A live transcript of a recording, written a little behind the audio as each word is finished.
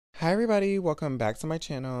Hi everybody, welcome back to my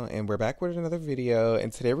channel, and we're back with another video,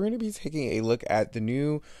 and today we're going to be taking a look at the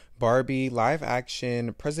new Barbie live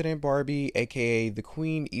action President Barbie, aka the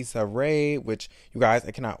Queen Issa Rae, which you guys,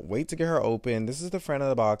 I cannot wait to get her open. This is the front of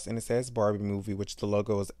the box and it says Barbie movie, which the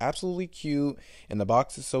logo is absolutely cute and the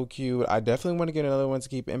box is so cute. I definitely want to get another one to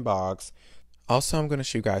keep in box. Also, I'm going to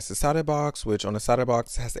show you guys the side of the box, which on the side of the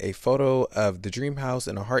box has a photo of the dream house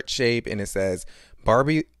in a heart shape, and it says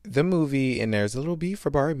Barbie the movie, and there's a little B for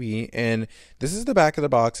Barbie. And this is the back of the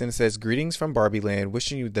box, and it says greetings from Barbie Land,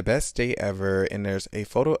 wishing you the best day ever. And there's a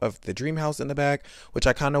photo of the dream house in the back, which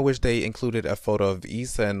I kind of wish they included a photo of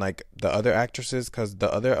Issa and like the other actresses, because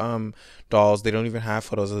the other dolls, they don't even have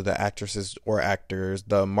photos of the actresses or actors.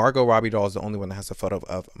 The Margot Robbie doll is the only one that has a photo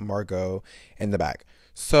of Margot in the back.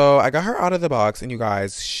 So I got her out of the box, and you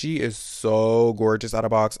guys, she is so gorgeous out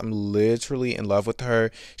of box. I'm literally in love with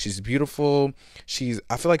her. She's beautiful.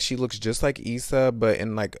 I feel like she looks just like Issa, but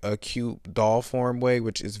in like a cute doll form way,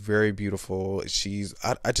 which is very beautiful.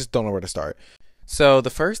 I just don't know where to start. So the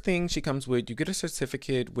first thing she comes with, you get a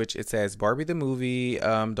certificate, which it says Barbie the movie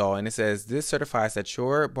doll, and it says this certifies that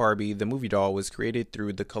your Barbie the movie doll was created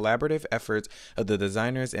through the collaborative efforts of the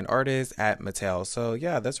designers and artists at Mattel. So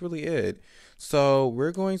yeah, that's really it. So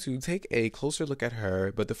we're going to take a closer look at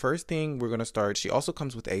her, but the first thing we're going to start, she also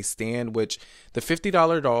comes with a stand, which the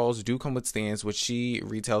 $50 dolls do come with stands, which she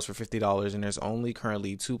retails for $50, and there's only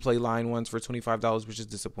currently two Playline ones for $25, which is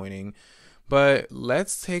disappointing. But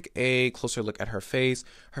let's take a closer look at her face.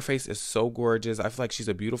 Her face is so gorgeous. I feel like she's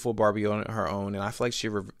a beautiful Barbie on her own, and I feel like she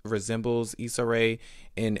resembles Issa Rae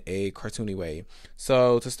in a cartoony way.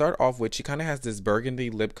 So to start off with, she kind of has this burgundy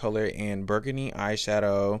lip color and burgundy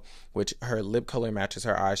eyeshadow, which her lip color matches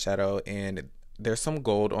her eyeshadow, and there's some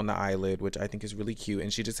gold on the eyelid, which I think is really cute.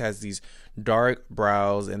 And she just has these dark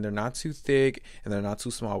brows, and they're not too thick and they're not too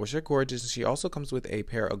small, which are gorgeous. And she also comes with a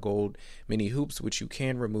pair of gold mini hoops, which you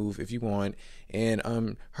can remove if you want. And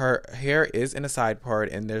her hair is in a side part,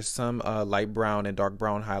 and there's some light brown and dark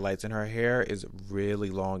brown highlights, and her hair is really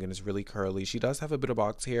long and it's really curly. She does have a bit of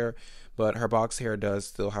box hair, but her box hair does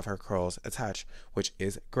still have her curls attached, which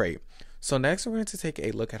is great. So next we're going to take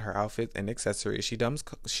a look at her outfit and accessories. She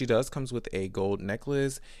does comes with a gold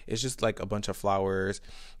necklace. It's just like a bunch of flowers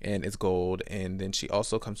and it's gold. And then she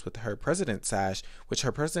also comes with her president sash, which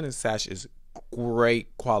her president sash is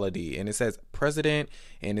great quality, and it says president,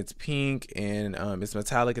 and it's pink, and it's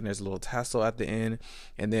metallic, and there's a little tassel at the end.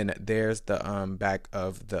 And then there's the back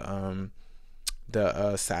of the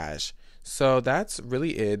sash. So that's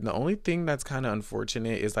really it. The only thing that's kind of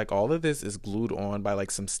unfortunate is like all of this is glued on by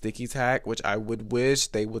like some sticky tack, which I would wish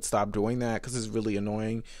they would stop doing that, because it's really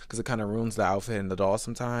annoying, because it kind of ruins the outfit and the doll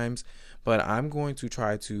sometimes. But I'm going to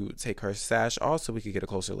try to take her sash off so we could get a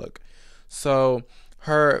closer look. So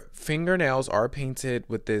her fingernails are painted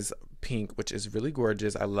with this pink, which is really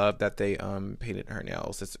gorgeous. I love that they painted her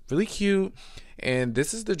nails. It's really cute. And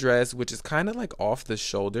this is the dress, which is kind of like off the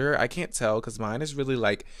shoulder. I can't tell because mine is really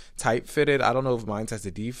like tight fitted. I don't know if mine has a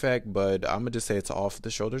defect, but I'm gonna just say it's off the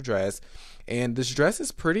shoulder dress. And this dress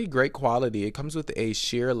is pretty great quality. It comes with a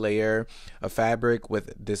sheer layer of fabric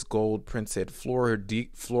with this gold printed floral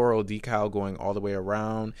decal going all the way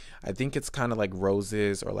around. I think it's kind of like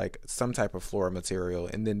roses or like some type of floral material.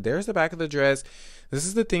 And then there's the back of the dress. This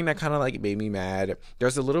is the thing that kind of like made me mad.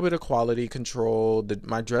 There's a little bit of quality control.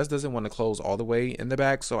 My dress doesn't want to close all the way in the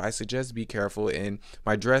back, so I suggest be careful. And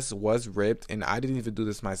my dress was ripped, and I didn't even do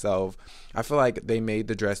this myself. I feel like they made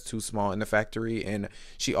the dress too small in the factory, and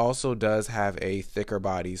she also does have a thicker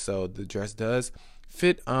body, so the dress does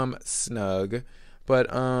fit snug. But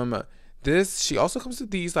she also comes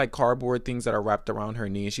with these like cardboard things that are wrapped around her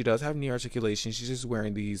knee. She does have knee articulation. She's just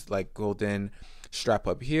wearing these like golden strap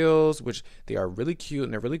up heels, which they are really cute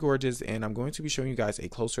and they're really gorgeous. And I'm going to be showing you guys a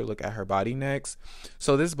closer look at her body next.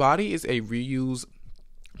 So this body is a reused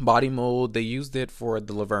body mold. They used it for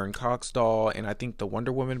the Laverne Cox doll, and I think the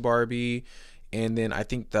Wonder Woman Barbie, and then I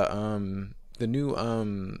think the new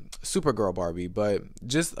Supergirl Barbie, but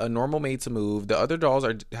just a normal made to move. The other dolls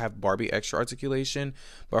have Barbie extra articulation,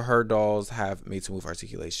 but her dolls have made to move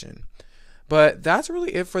articulation. But that's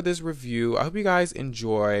really it for this review. I hope you guys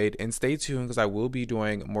enjoyed, and stay tuned because I will be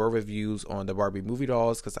doing more reviews on the Barbie movie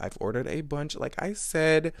dolls because I've ordered a bunch, like I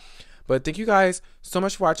said. But thank you guys so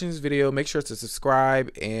much for watching this video. Make sure to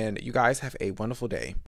subscribe, and you guys have a wonderful day.